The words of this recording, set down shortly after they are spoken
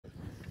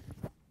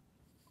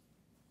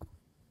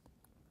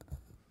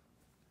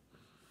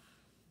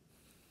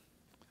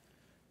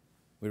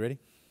We ready?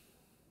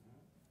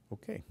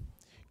 Okay.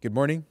 Good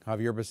morning.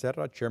 Javier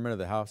Becerra, Chairman of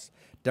the House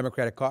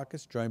Democratic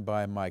Caucus, joined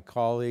by my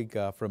colleague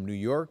from New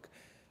York,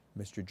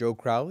 Mr. Joe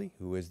Crowley,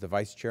 who is the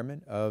Vice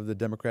Chairman of the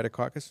Democratic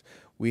Caucus.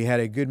 We had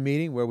a good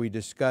meeting where we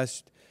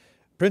discussed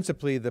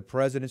principally the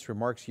President's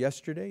remarks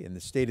yesterday in the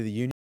State of the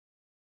Union.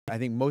 I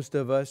think most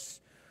of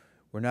us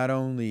were not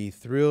only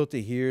thrilled to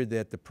hear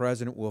that the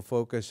President will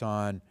focus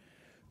on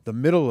the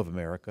middle of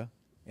America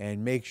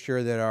and make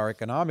sure that our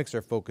economics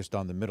are focused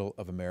on the middle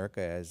of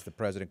America, as the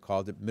President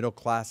called it,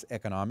 middle-class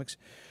economics,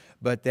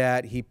 but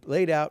that he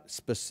laid out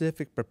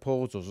specific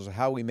proposals as to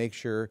how we make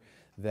sure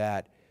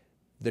that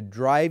the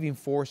driving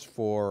force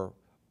for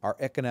our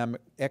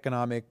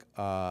economic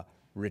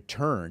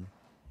return,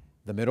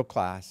 the middle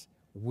class,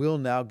 will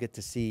now get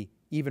to see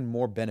even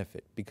more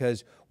benefit.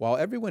 Because while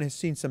everyone has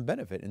seen some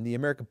benefit, and the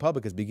American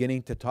public is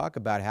beginning to talk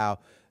about how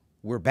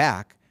we're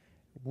back,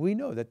 we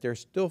know that there's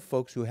still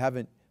folks who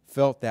haven't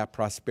felt that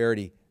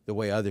prosperity the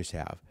way others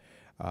have.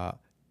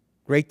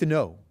 Great to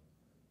know.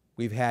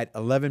 We've had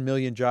 11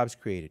 million jobs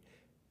created,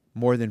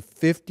 more than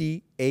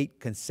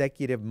 58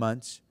 consecutive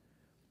months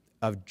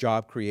of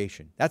job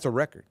creation. That's a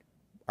record.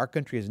 Our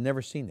country has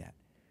never seen that.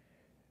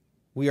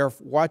 We are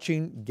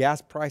watching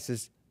gas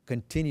prices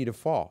continue to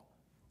fall.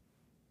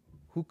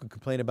 Who could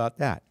complain about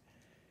that?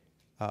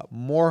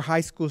 More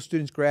high school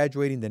students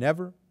graduating than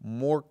ever,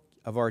 more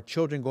of our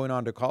children going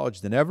on to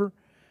college than ever.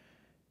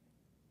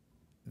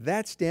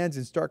 That stands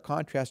in stark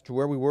contrast to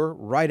where we were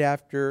right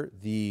after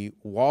the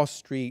Wall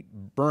Street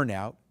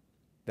burnout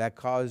that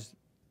caused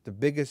the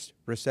biggest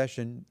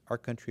recession our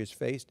country has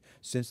faced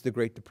since the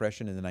Great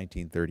Depression in the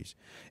 1930s.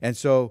 And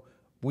so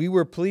we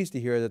were pleased to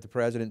hear that the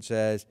President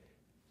says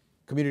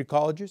community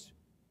colleges,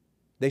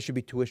 they should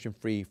be tuition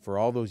free for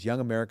all those young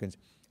Americans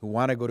who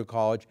want to go to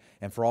college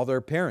and for all their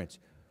parents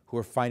who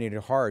are finding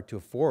it hard to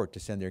afford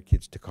to send their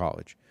kids to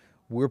college.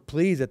 We're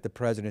pleased that the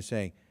President is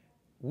saying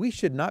we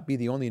should not be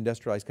the only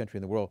industrialized country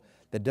in the world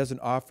that doesn't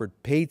offer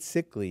paid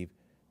sick leave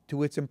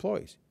to its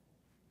employees.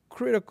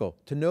 Critical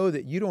to know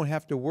that you don't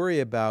have to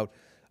worry about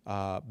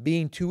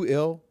being too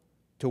ill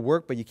to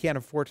work, but you can't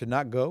afford to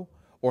not go,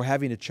 or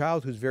having a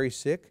child who's very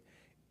sick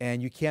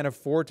and you can't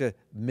afford to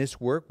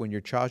miss work when your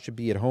child should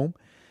be at home.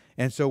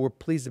 And so we're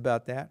pleased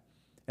about that.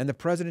 And the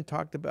President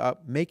talked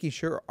about making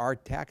sure our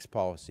tax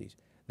policies,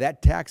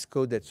 that tax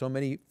code that so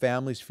many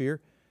families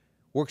fear,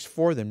 works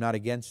for them, not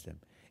against them,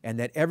 and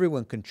that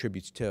everyone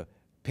contributes to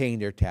paying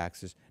their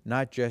taxes,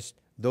 not just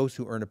those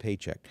who earn a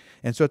paycheck.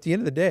 And so at the end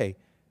of the day,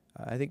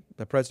 I think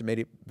the President made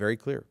it very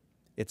clear.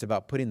 It's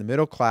about putting the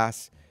middle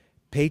class,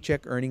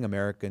 paycheck-earning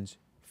Americans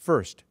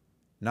first,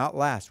 not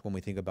last when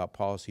we think about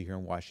policy here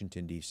in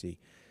Washington, D.C.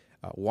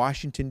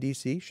 Washington,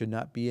 D.C. should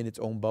not be in its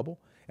own bubble,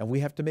 and we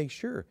have to make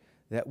sure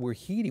that we're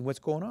heeding what's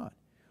going on.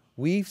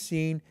 We've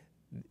seen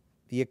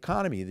the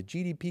economy, the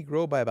GDP,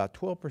 grow by about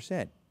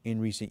 12% in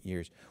recent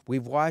years.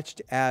 We've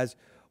watched as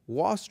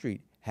Wall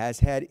Street has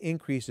had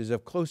increases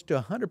of close to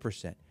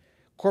 100%,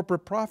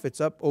 corporate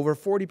profits up over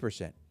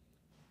 40%.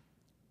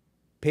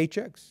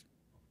 Paychecks,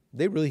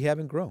 they really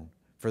haven't grown.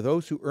 For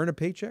those who earn a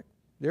paycheck,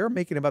 they're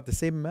making about the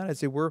same amount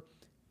as they were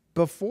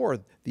before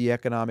the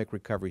economic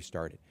recovery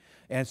started.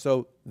 And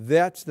so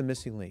that's the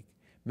missing link,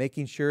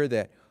 making sure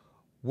that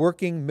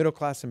working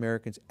middle-class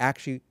Americans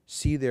actually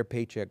see their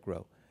paycheck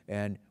grow.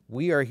 And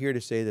we are here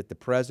to say that the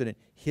President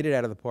hit it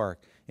out of the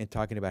park in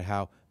talking about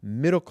how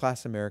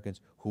middle-class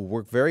Americans who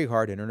work very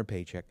hard and earn a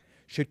paycheck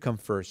should come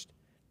first,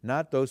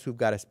 not those who've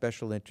got a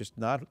special interest,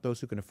 not those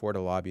who can afford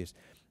a lobbyist.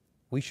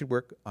 We should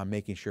work on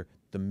making sure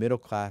the middle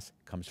class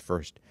comes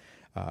first.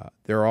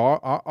 There are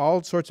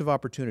all sorts of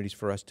opportunities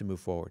for us to move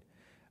forward.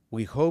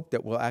 We hope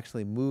that we'll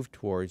actually move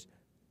towards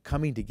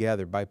coming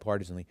together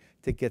bipartisanly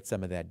to get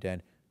some of that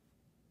done.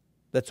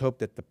 Let's hope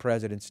that the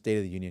President's State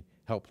of the Union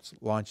helps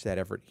launch that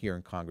effort here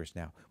in Congress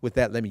now. With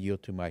that, let me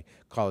yield to my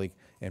colleague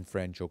and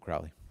friend, Joe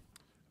Crowley.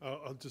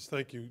 I'll just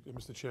thank you,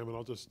 Mr. Chairman.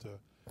 I'll just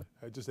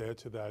add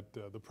to that.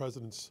 The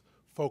President's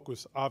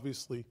focus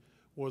obviously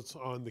was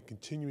on the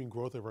continuing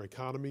growth of our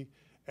economy,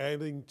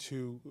 adding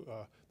to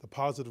the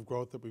positive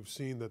growth that we've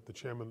seen that the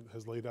Chairman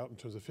has laid out in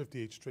terms of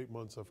 58 straight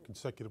months of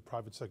consecutive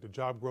private sector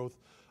job growth,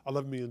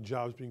 11 million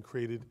jobs being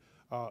created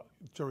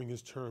during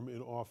his term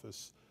in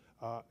office,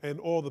 and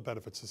all the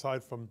benefits,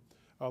 aside from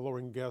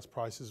lowering gas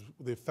prices,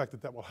 the effect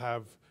that that will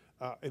have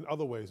in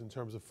other ways in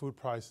terms of food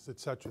prices, et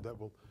cetera, that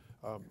will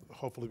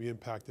hopefully be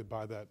impacted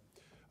by that.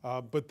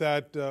 But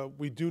that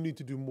we do need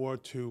to do more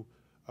to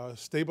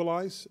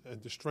stabilize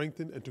and to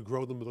strengthen and to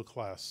grow the middle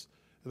class.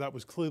 And that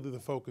was clearly the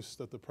focus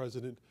that the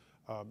President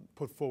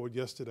put forward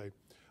yesterday,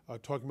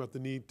 talking about the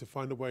need to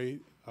find a way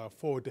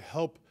forward to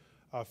help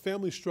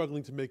families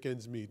struggling to make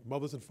ends meet,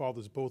 mothers and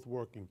fathers both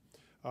working,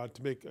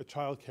 to make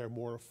child care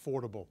more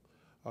affordable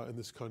in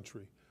this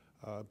country,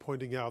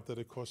 pointing out that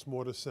it costs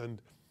more to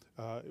send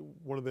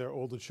one of their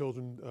older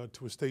children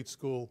to a state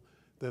school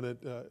than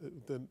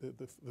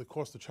the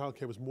cost of child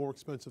care was more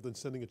expensive than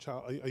sending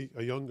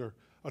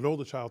an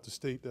older child to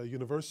state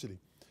university.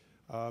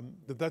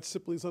 That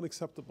simply is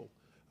unacceptable.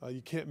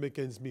 You can't make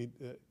ends meet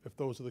if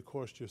those are the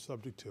costs you're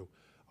subject to.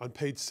 on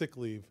paid sick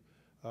leave.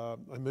 I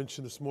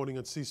mentioned this morning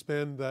on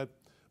C-SPAN that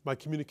my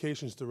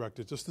communications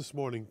director just this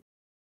morning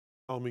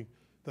told me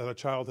that her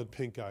child had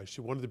pink eye.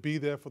 She wanted to be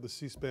there for the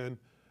C-SPAN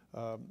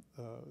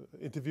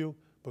interview,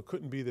 but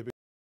couldn't be there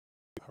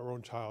because her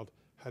own child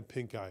had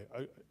pink eye.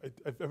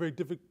 A very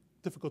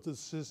difficult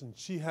decision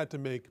she had to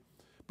make,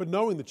 but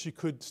knowing that she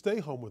could stay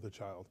home with her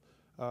child,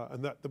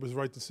 and that was the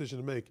right decision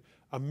to make.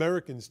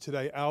 Americans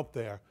today out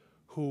there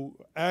who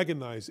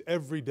agonize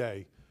every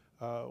day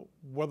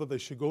whether they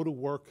should go to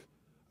work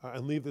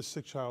and leave their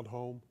sick child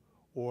home,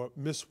 or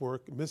miss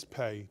work, miss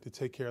pay to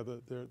take care of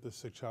the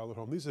sick child at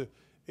home. These are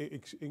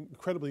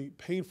incredibly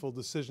painful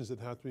decisions that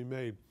have to be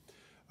made.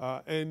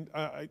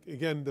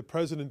 Again, the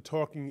president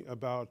talking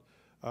about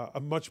a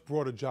much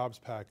broader jobs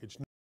package,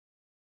 not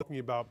talking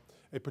about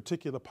a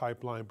particular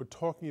pipeline, but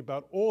talking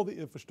about all the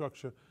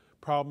infrastructure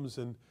problems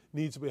and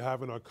needs we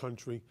have in our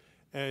country,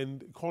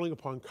 and calling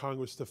upon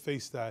Congress to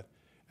face that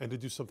and to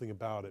do something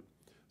about it.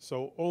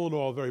 So all in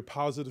all, a very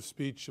positive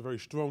speech, a very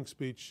strong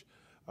speech,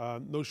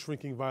 no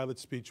shrinking violet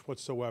speech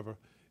whatsoever.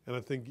 And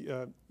I think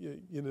there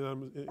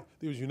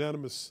was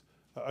unanimous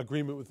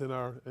agreement within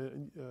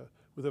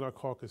our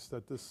caucus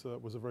that this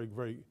was a very,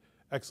 very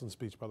excellent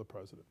speech by the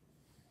president.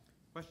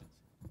 Questions?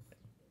 The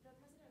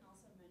president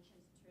also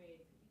mentioned trade.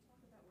 Could you talk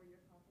about where your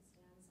caucus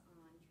stands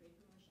on trade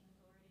promotion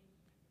authority?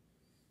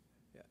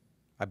 Yeah.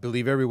 I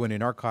believe everyone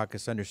in our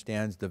caucus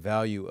understands the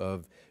value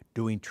of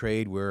doing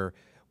trade where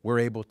we're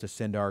able to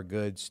send our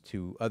goods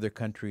to other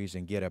countries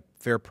and get a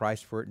fair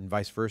price for it, and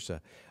vice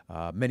versa.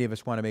 Many of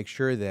us want to make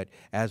sure that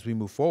as we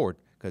move forward,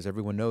 because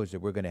everyone knows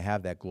that we're going to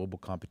have that global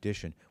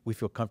competition, we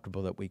feel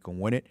comfortable that we can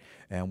win it.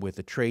 And with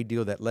a trade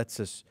deal that lets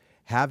us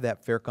have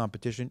that fair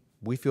competition,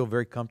 we feel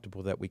very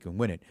comfortable that we can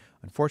win it.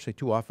 Unfortunately,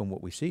 too often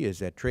what we see is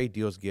that trade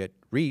deals get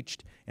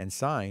reached and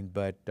signed,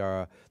 but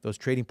those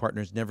trading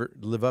partners never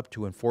live up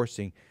to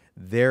enforcing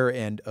their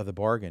end of the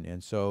bargain.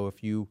 And so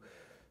if you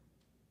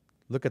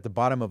look at the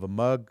bottom of a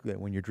mug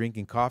when you're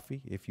drinking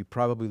coffee, if you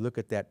probably look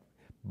at that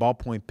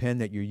ballpoint pen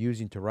that you're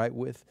using to write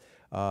with,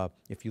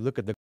 if you look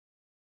at the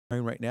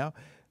right now,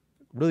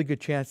 really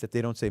good chance that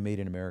they don't say made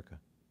in America.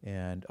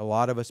 And a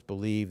lot of us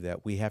believe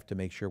that we have to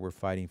make sure we're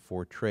fighting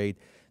for trade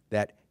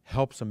that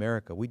helps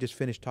America. We just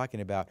finished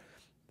talking about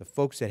the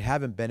folks that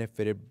haven't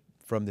benefited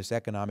from this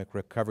economic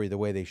recovery the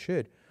way they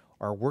should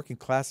are working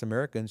class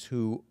Americans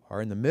who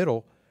are in the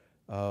middle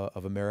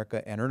of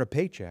America and earn a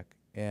paycheck.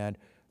 And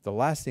the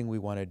last thing we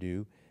want to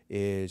do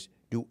is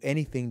do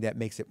anything that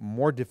makes it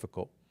more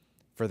difficult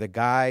for the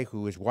guy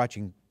who is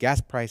watching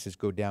gas prices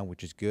go down,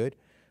 which is good,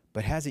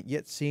 but hasn't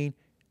yet seen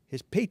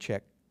his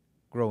paycheck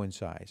grow in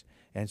size.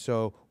 And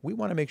so we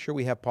want to make sure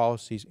we have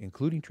policies,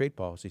 including trade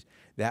policies,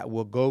 that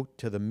will go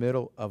to the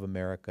middle of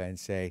America and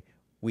say,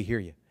 we hear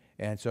you.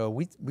 And so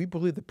we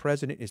believe the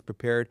president is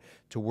prepared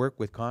to work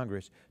with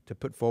Congress to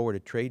put forward a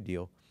trade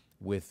deal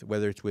with,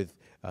 whether it's with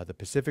the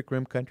Pacific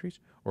Rim countries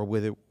or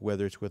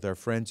whether it's with our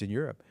friends in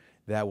Europe,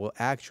 that will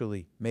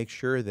actually make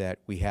sure that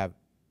we have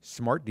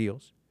smart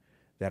deals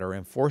that are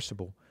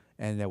enforceable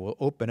and that will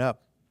open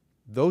up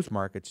those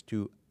markets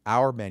to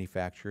our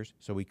manufacturers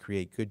so we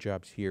create good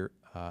jobs here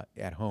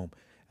at home.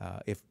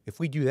 If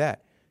we do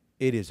that,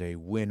 it is a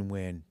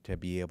win-win to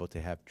be able to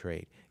have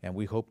trade. And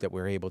we hope that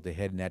we're able to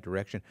head in that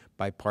direction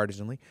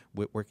bipartisanly,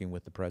 working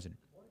with the president.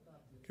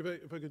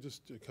 If I could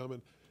just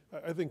comment.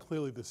 I think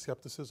clearly there's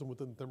skepticism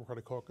within the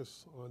Democratic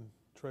caucus on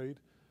trade,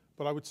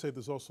 but I would say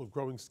there's also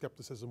growing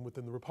skepticism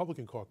within the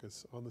Republican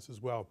caucus on this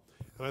as well.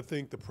 And I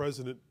think the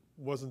president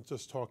wasn't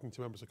just talking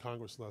to members of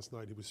Congress last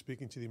night, he was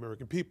speaking to the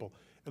American people.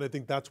 And I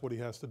think that's what he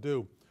has to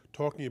do,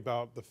 talking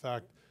about the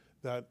fact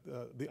that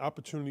the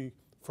opportunity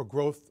for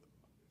growth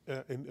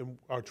in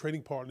our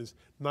trading partners,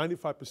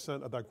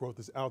 95% of that growth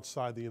is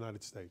outside the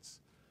United States.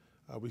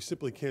 We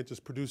simply can't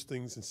just produce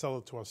things and sell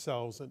it to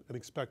ourselves and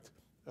expect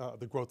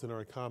the growth in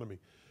our economy.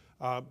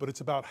 But it's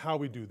about how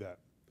we do that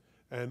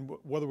and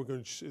whether we're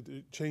going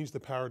to change the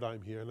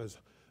paradigm here. And as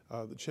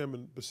the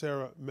Chairman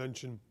Becerra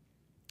mentioned,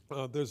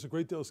 there's a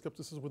great deal of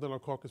skepticism within our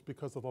caucus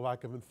because of the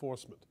lack of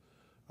enforcement.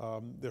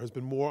 There has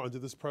been more under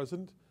this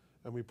president,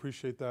 and we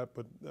appreciate that,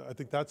 but I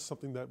think that's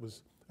something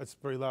that's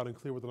very loud and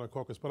clear within our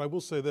caucus. But I will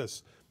say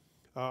this,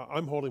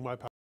 I'm holding my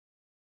power,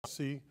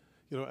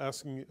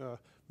 asking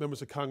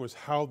members of Congress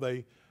how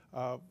they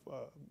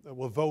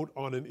will vote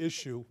on an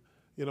issue.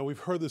 We've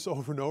heard this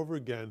over and over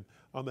again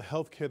on the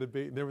health care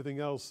debate and everything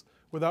else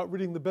without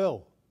reading the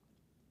bill.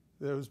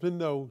 There's been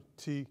no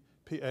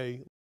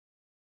TPA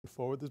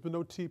forward. There's been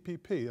no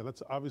TPP, and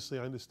that's obviously,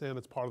 I understand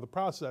it's part of the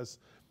process.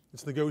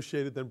 It's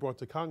negotiated, then brought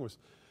to Congress.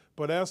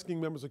 But asking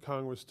members of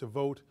Congress to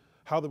vote,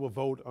 how they will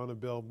vote on a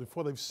bill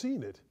before they've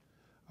seen it,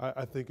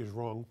 I think is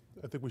wrong.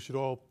 I think we should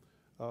all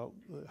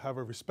have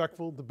a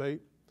respectful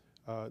debate,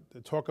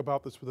 talk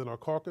about this within our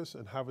caucus,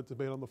 and have a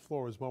debate on the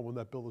floor as well when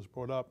that bill is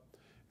brought up,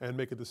 and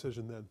make a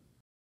decision then.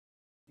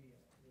 The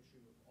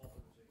issue of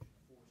authorization of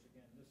force,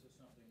 again, this is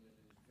something that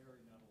is very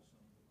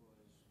meddlesome because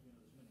there's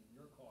many in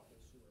your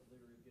caucus who are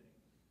literally getting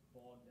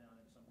bogged down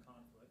in some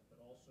conflict,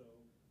 but also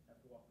have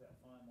to walk that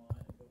fine line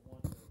and don't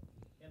want to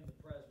end the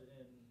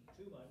president in 2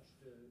 too much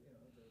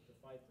to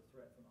fight the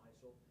threat from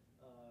ISIL.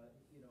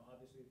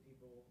 Obviously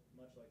people,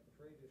 much like the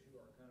trade issue,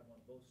 are kind of on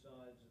both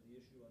sides of the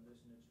issue on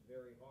this, and it's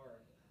very hard.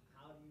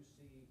 How do you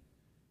see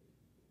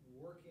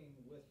working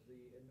with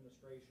the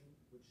administration,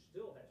 which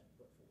still hasn't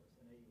put forth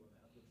an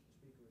AUMF, which the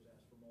Speaker has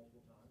asked for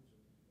multiple times,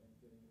 and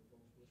getting your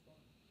folks to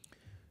respond?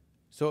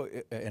 So,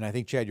 and I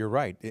think, Chad, you're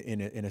right.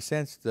 In a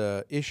sense,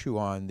 the issue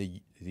on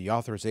the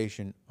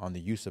authorization on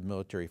the use of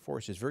military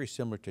force is very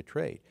similar to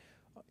trade.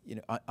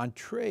 On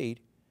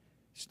trade,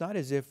 it's not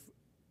as if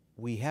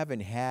we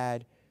haven't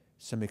had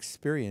some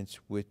experience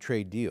with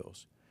trade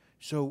deals.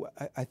 So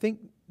I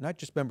think not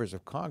just members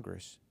of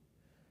Congress,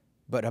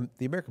 but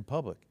the American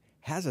public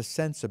has a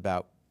sense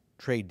about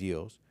trade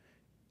deals.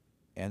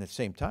 And at the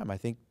same time, I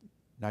think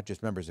not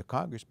just members of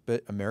Congress,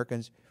 but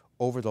Americans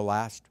over the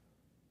last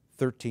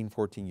 13,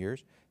 14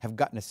 years have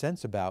gotten a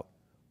sense about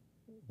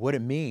what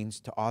it means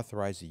to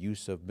authorize the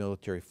use of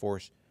military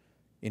force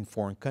in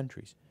foreign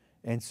countries.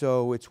 And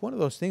so it's one of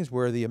those things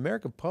where the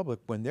American public,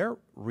 when they're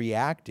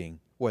reacting,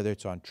 whether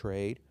it's on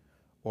trade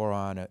or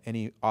on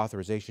any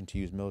authorization to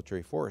use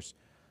military force,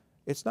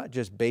 it's not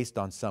just based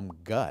on some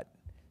gut.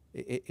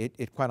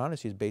 It quite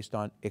honestly is based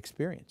on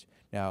experience.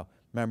 Now,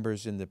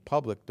 members in the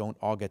public don't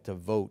all get to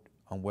vote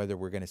on whether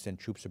we're going to send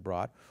troops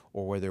abroad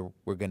or whether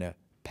we're going to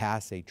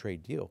pass a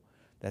trade deal.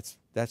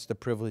 That's the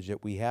privilege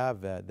that we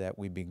have, that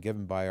we've been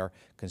given by our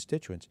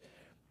constituents.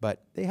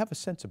 But they have a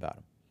sense about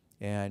them.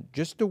 And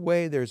just the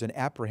way there's an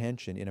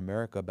apprehension in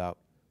America about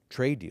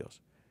trade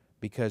deals,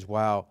 because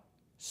while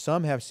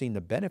some have seen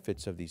the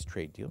benefits of these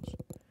trade deals,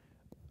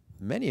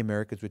 many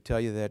Americans would tell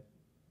you that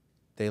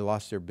they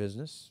lost their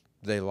business,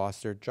 they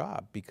lost their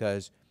job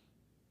because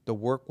the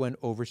work went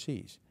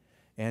overseas.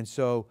 And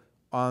so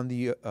on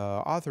the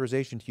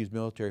authorization to use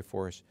military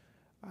force,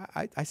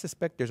 I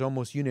suspect there's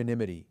almost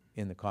unanimity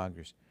in the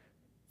Congress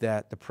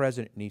that the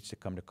President needs to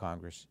come to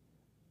Congress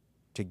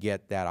to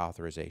get that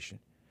authorization.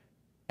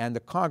 And the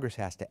Congress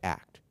has to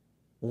act,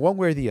 one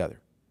way or the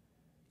other,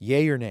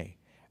 yay or nay.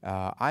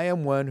 I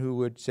am one who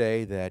would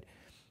say that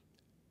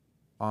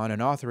on an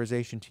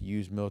authorization to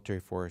use military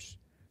force,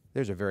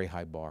 there's a very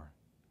high bar.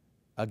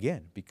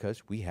 Again,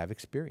 because we have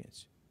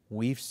experience.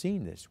 We've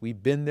seen this.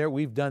 We've been there.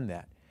 We've done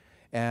that.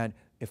 And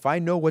if I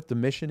know what the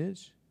mission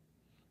is,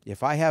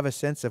 if I have a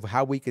sense of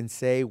how we can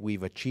say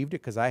we've achieved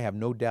it, because I have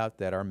no doubt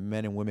that our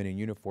men and women in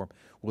uniform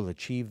will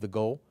achieve the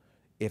goal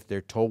if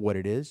they're told what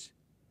it is,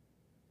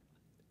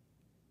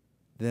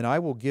 then I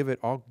will give it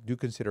all due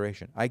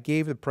consideration. I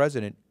gave the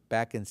President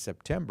back in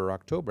September,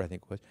 October, I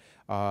think it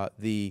was,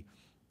 the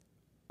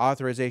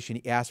authorization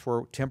he asked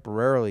for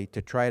temporarily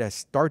to try to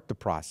start the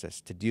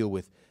process to deal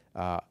with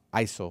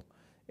ISIL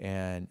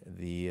and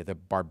the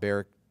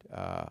barbaric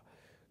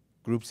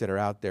groups that are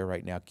out there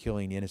right now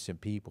killing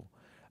innocent people.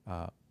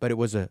 But it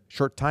was a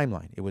short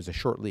timeline. It was a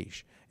short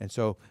leash. And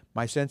so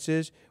my sense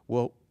is,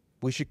 well,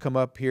 we should come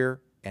up here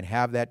and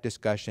have that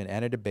discussion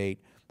and a debate,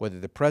 whether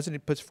the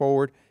President puts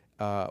forward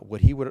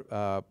what he would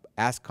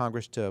ask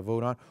Congress to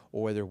vote on,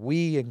 or whether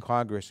we in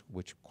Congress,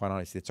 which quite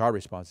honestly, it's our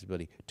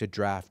responsibility, to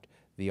draft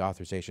the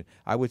authorization.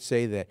 I would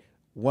say that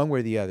one way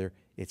or the other,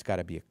 it's got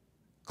to be a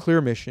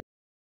clear mission.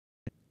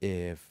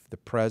 If the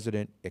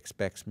President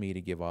expects me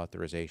to give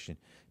authorization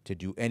to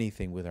do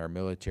anything with our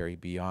military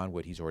beyond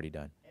what he's already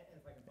done. And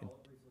if I can follow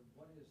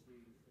up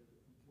briefly,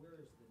 where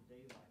is the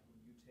daylight when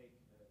you take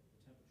the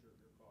temperature of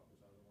your caucus?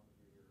 I was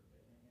wondering here,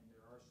 and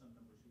there are some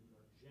members who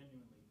are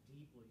genuinely,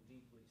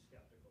 deeply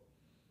skeptical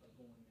of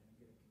going in and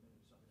getting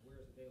committed to something.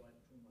 Where is the daylight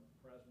between what the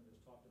President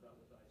has talked about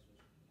with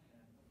ISIS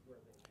and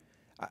where they are?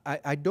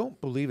 I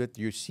don't believe that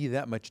you see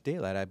that much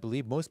daylight. I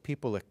believe most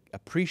people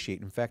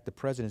appreciate, in fact, the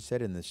President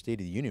said in the State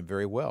of the Union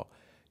very well,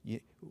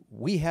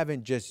 we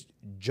haven't just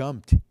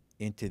jumped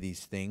into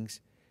these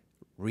things,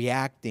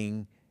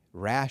 reacting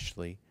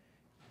rashly.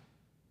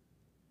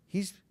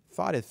 He's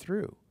thought it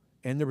through.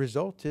 And the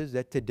result is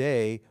that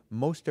today,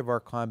 most of our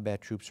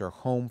combat troops are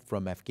home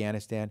from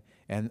Afghanistan,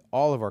 and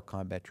all of our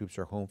combat troops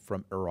are home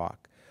from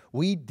Iraq.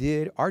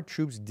 Our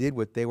troops did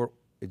what they were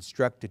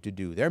instructed to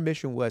do. Their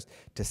mission was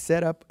to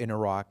set up in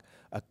Iraq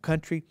a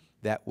country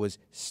that was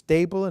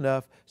stable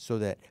enough so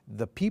that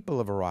the people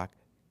of Iraq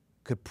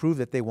could prove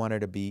that they wanted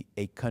to be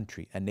a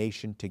country, a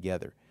nation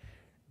together.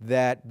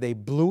 That they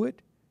blew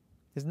it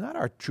is not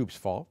our troops'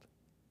 fault.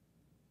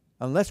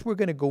 Unless we're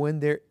going to go in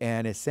there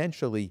and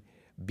essentially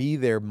be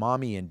their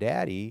mommy and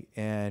daddy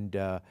and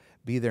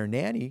be their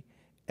nanny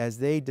as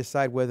they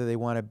decide whether they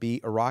want to be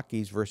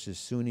Iraqis versus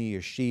Sunni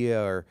or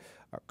Shia or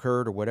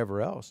Kurd or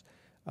whatever else.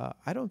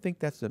 I don't think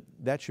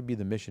that should be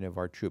the mission of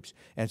our troops.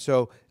 And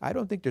so I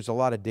don't think there's a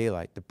lot of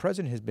daylight. The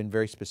President has been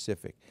very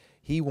specific.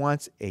 He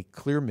wants a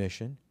clear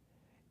mission.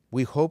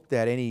 We hope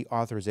that any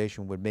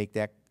authorization would make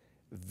that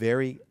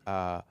very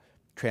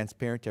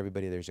transparent to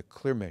everybody. There's a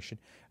clear mission.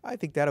 I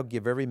think that'll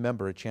give every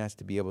member a chance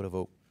to be able to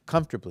vote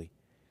comfortably,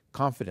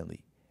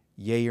 confidently,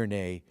 yay or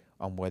nay,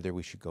 on whether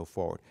we should go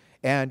forward.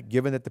 And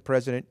given that the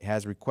President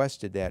has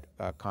requested that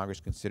Congress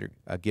consider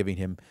giving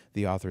him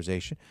the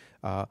authorization,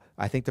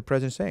 I think the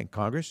President's saying,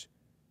 Congress,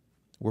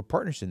 we're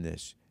partners in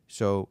this.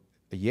 So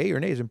A yay or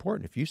nay is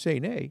important. If you say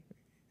nay,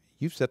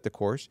 you've set the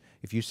course.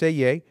 If you say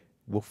yay,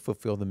 we'll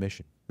fulfill the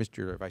mission.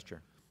 Mr. Vice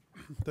Chair.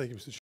 Thank you,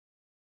 Mr. Chair.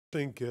 I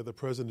think the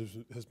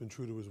President has been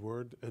true to his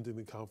word, ending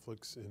the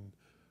conflicts in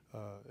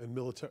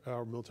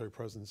our military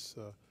presence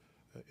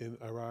in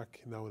Iraq,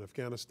 now in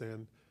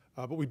Afghanistan.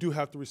 But we do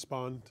have to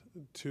respond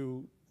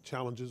to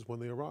challenges when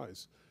they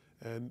arise.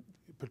 And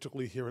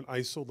particularly here in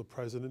ISIL, the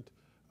President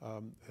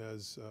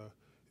has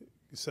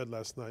said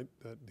last night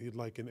that he'd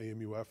like an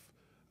AMUF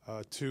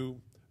to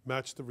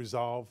match the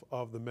resolve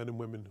of the men and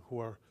women who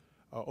are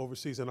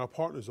overseas and our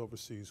partners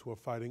overseas who are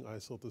fighting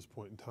ISIL at this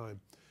point in time.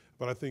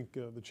 But I think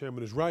the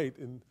chairman is right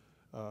in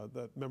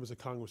that members of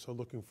Congress are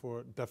looking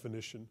for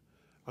definition,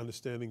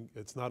 understanding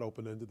it's not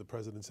open-ended. The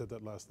president said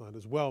that last night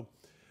as well.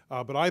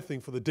 But I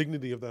think for the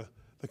dignity of the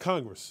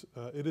Congress,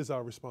 it is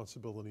our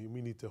responsibility, and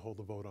we need to hold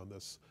a vote on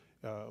this.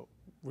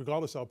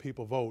 Regardless of how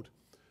people vote,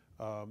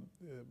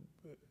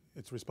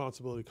 it's a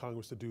responsibility of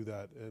Congress to do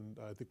that, and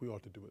I think we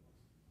ought to do it.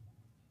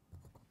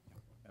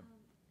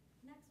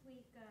 Next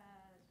week,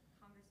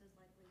 Congress is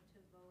likely to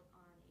vote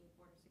on a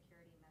border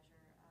security measure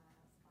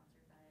sponsored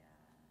by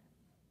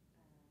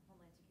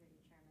Homeland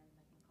Security Chairman Mike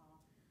McCall.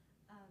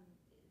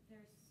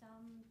 There's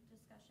some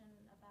discussion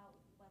about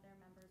whether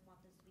members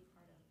want this to be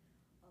part of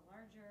a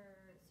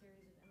larger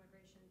series of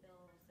immigration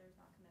bills. There's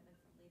not commitment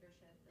from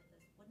leadership that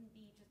this wouldn't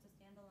be just a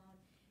standalone.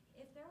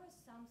 If there was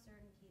some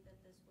certainty that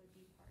this would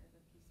be part of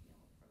a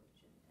piecemeal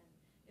approach and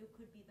it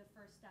could be the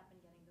first step in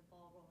getting the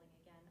ball rolling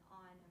again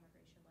on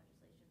immigration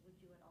legislation, would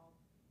you at all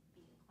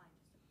be inclined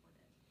to support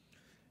it?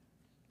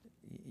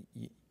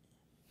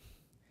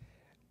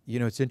 You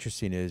know, what's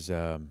interesting is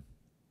for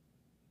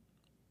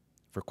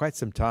quite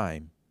some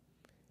time,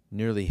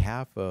 nearly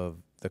half of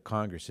the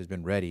Congress has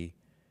been ready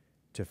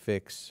to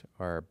fix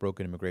our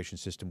broken immigration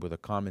system with a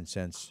common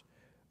sense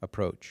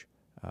approach.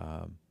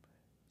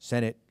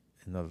 Senate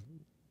in the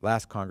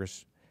last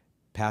Congress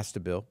passed a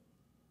bill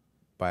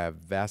by a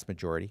vast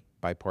majority,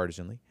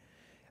 bipartisanly.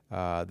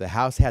 The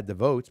House had the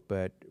votes,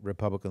 but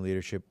Republican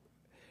leadership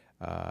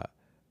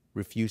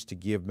refused to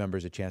give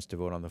members a chance to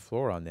vote on the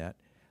floor on that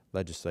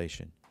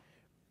legislation.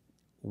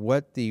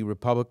 What the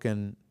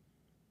Republican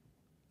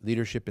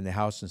leadership in the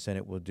House and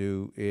Senate will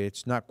do,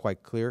 it's not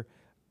quite clear.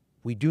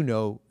 We do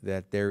know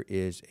that there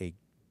is a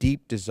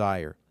deep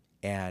desire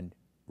and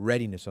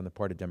readiness on the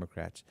part of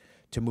Democrats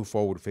to move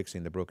forward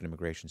fixing the broken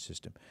immigration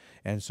system.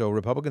 And so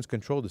Republicans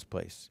control this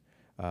place.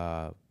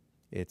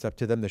 It's up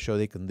to them to show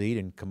they can lead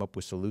and come up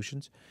with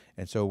solutions.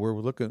 And so we're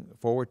looking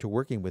forward to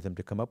working with them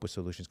to come up with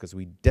solutions because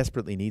we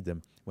desperately need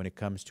them when it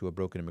comes to a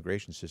broken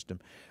immigration system.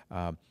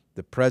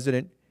 The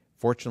president,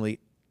 fortunately,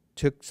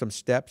 took some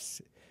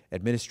steps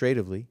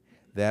administratively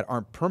that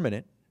aren't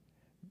permanent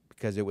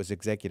because it was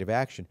executive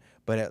action,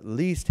 but at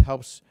least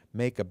helps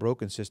make a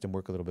broken system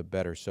work a little bit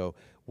better. So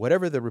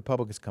whatever the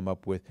Republicans come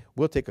up with,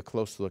 we'll take a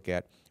close look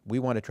at. We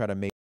want to try to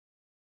make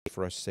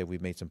for us to say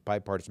we've made some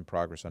bipartisan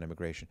progress on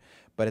immigration,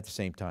 but at the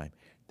same time,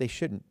 they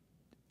shouldn't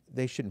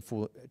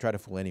try to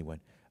fool anyone.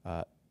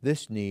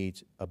 This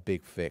needs a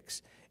big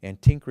fix,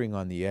 and tinkering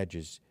on the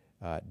edges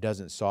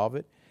doesn't solve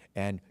it,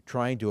 and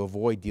trying to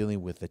avoid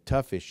dealing with the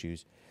tough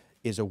issues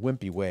is a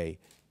wimpy way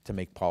to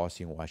make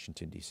policy in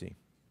Washington, D.C.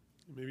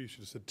 Maybe you should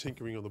have said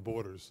tinkering on the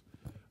borders.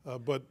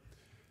 But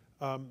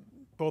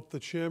both the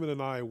chairman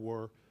and I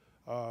were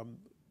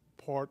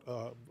part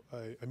of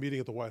a meeting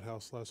at the White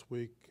House last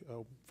week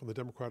from the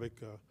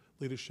Democratic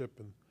leadership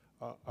and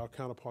our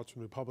counterparts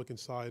from the Republican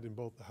side in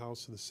both the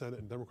House and the Senate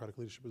and Democratic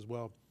leadership as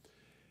well.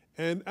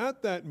 And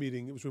at that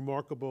meeting, it was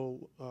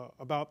remarkable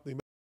about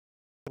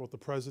the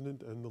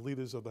president and the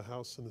leaders of the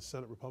House and the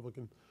Senate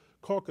Republican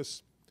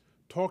caucus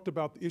talked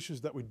about the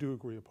issues that we do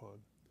agree upon.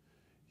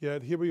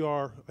 Yet here we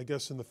are, I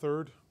guess, in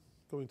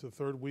going to the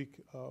third week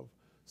of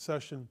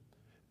session,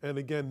 and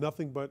again,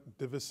 nothing but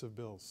divisive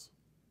bills.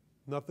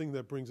 Nothing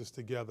that brings us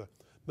together.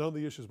 None of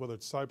the issues, whether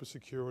it's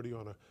cybersecurity,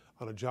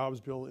 on a jobs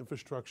bill,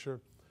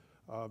 infrastructure,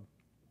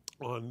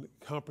 on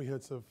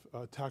comprehensive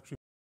tax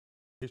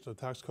reform,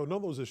 tax code, none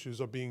of those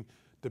issues are being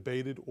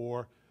debated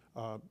or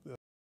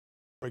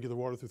regular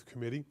order through the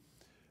committee.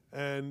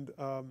 And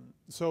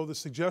so the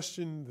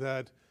suggestion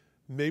that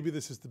maybe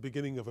this is the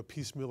beginning of a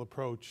piecemeal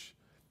approach,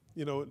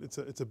 you know, it's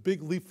a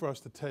big leap for us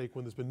to take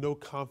when there's been no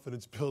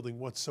confidence building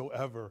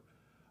whatsoever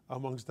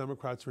amongst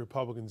Democrats and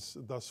Republicans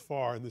thus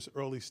far in this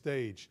early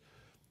stage.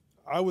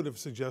 I would have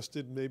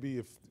suggested maybe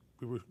if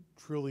we were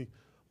truly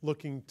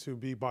looking to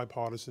be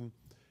bipartisan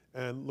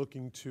and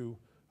looking to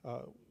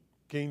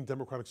gain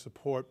Democratic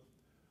support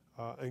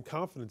and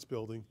confidence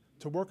building,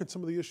 to work on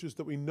some of the issues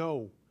that we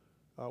know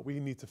we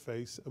need to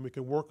face and we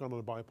can work on in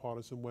a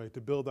bipartisan way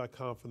to build that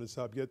confidence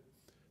up. Yet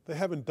they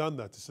haven't done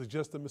that. To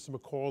suggest that Mr.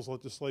 McCall's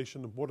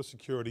legislation of border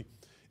security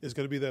is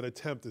going to be that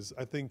attempt is,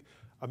 I think,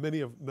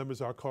 many of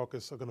members of our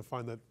caucus are going to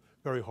find that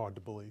very hard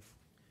to believe.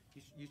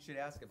 You should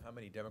ask them how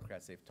many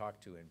Democrats they've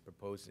talked to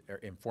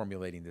in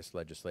formulating this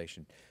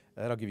legislation.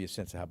 That'll give you a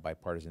sense of how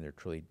bipartisan they're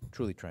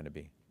truly trying to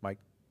be. Mike?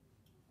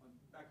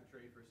 Back to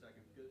trade for a second,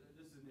 because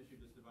this is an issue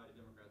that's divided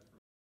Democrats from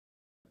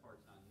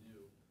parts not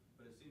new,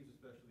 but it seems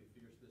especially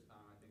fierce this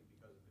time, I think,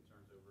 because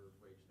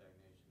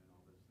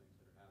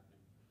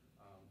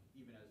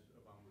even as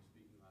Obama was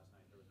speaking last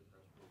night, there was a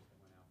press release that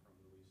went out from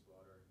Louise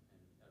Slaughter,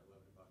 and at 11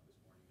 o'clock this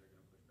morning, they're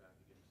going to push back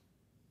against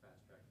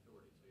fast-track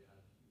authority. So you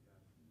have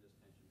this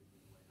tension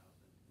between the White House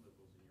and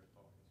liberals in your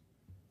caucus.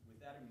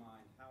 With that in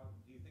mind, how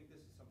do you think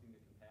this is something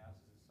that can pass?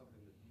 Is this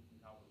something that you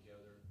can cobble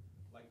together,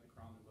 like the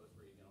Crown list,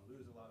 where you're going to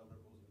lose a lot of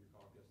liberals in your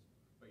caucus,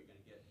 but you're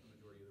going to get the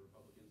majority of the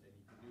Republicans, and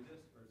you can do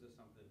this, or is this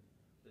something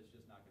that's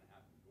just not going to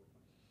happen in 2020?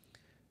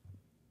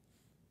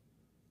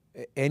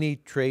 Any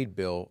trade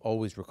bill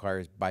always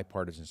requires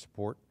bipartisan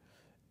support,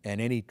 and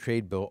any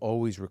trade bill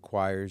always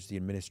requires the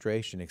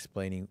administration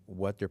explaining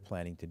what they're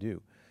planning to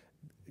do.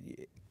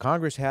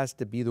 Congress has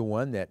to be the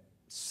one that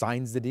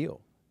signs the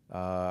deal.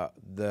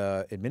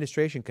 The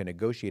administration can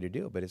negotiate a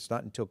deal, but it's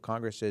not until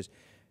Congress says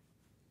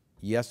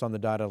yes on the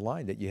dotted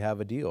line that you have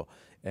a deal.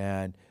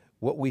 And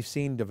what we've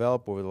seen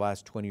develop over the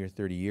last 20 or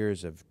 30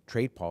 years of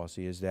trade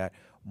policy is that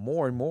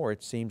more and more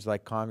it seems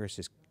like Congress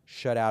is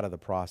shut out of the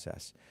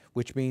process,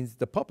 which means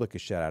the public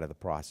is shut out of the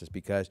process,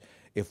 because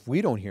if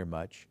we don't hear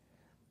much,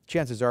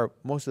 chances are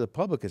most of the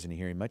public isn't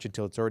hearing much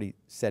until it's already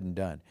said and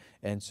done.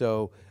 And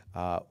so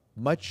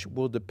much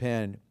will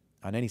depend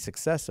on any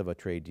success of a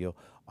trade deal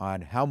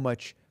on how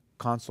much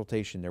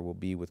consultation there will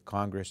be with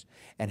Congress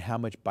and how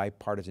much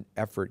bipartisan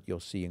effort you'll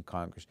see in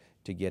Congress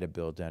to get a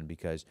bill done,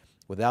 because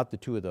without the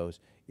two of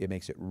those, it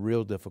makes it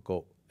real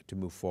difficult to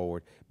move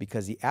forward,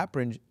 because the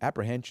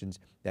apprehensions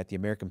that the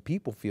American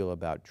people feel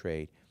about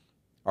trade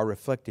are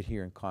reflected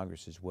here in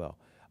Congress as well.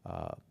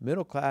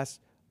 Middle-class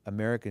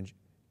Americans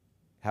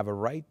have a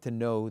right to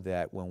know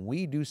that when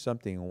we do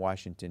something in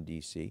Washington,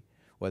 D.C.,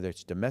 whether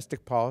it's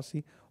domestic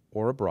policy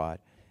or abroad,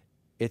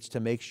 it's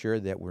to make sure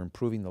that we're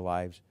improving the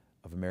lives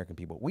of American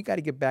people. We got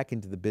to get back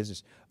into the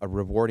business of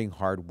rewarding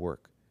hard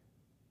work.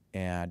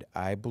 And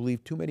I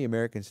believe too many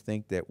Americans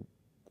think that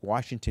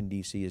Washington,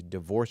 D.C. is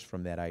divorced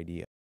from that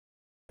idea.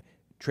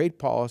 Trade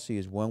policy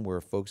is one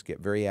where folks get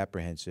very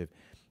apprehensive.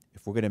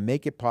 If we're going to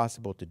make it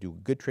possible to do a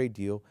good trade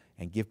deal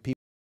and give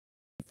people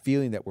a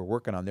feeling that we're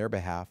working on their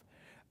behalf,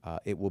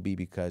 it will be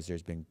because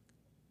there's been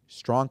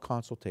strong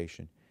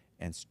consultation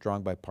and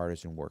strong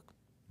bipartisan work.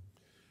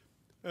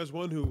 As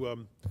one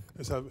who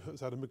has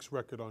had a mixed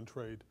record on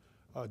trade,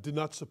 did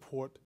not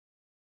support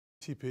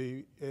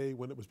TPA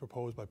when it was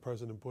proposed by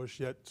President Bush,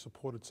 yet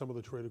supported some of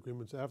the trade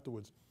agreements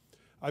afterwards.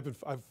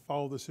 I've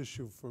followed this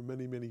issue for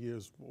many, many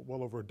years,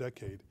 well over a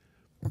decade.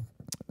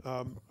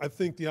 I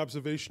think the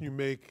observation you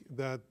make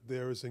that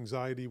there is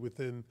anxiety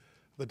within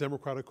the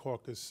Democratic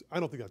caucus, I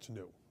don't think that's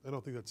new. I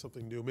don't think that's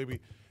something new. Maybe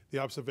the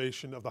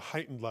observation of the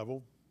heightened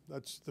level,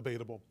 that's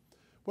debatable.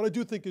 What I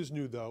do think is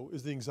new, though,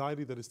 is the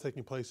anxiety that is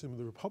taking place in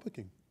the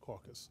Republican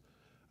caucus.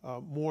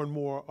 More and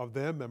more of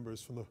their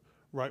members from the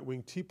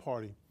right-wing Tea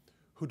Party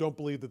who don't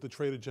believe that the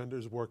trade agenda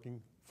is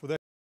working for them,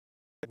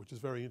 which is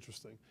very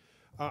interesting.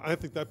 I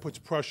think that puts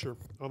pressure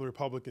on the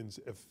Republicans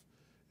if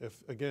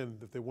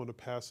they want to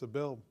pass a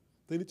bill.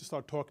 They need to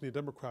start talking to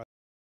Democrats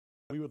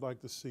what we would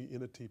like to see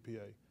in a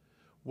TPA,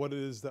 what it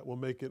is that will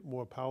make it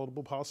more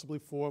palatable, possibly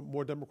for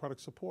more Democratic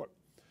support,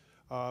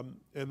 and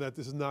that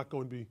this is not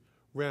going to be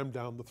rammed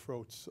down the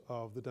throats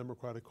of the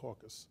Democratic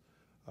caucus.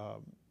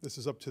 This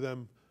is up to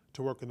them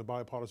to work in a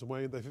bipartisan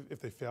way, and if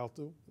they fail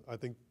to, I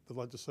think the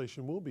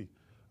legislation will be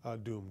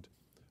doomed.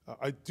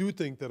 I do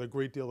think that a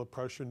great deal of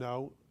pressure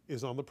now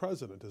is on the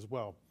president as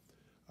well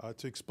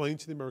to explain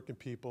to the American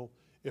people,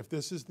 if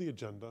this is the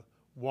agenda,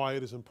 why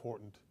it is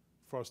important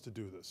for us to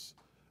do this.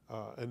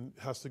 And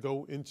has to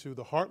go into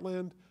the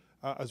heartland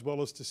as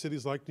well as to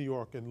cities like New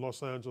York and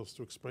Los Angeles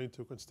to explain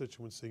to a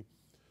constituency,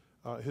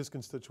 his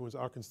constituents,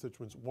 our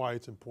constituents, why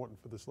it's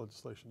important for this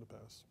legislation to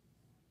pass.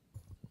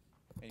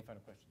 Any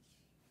final questions?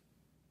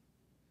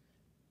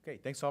 Okay,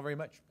 thanks all very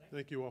much.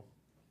 Thank you all.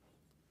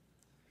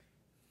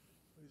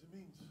 Ways and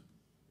Means.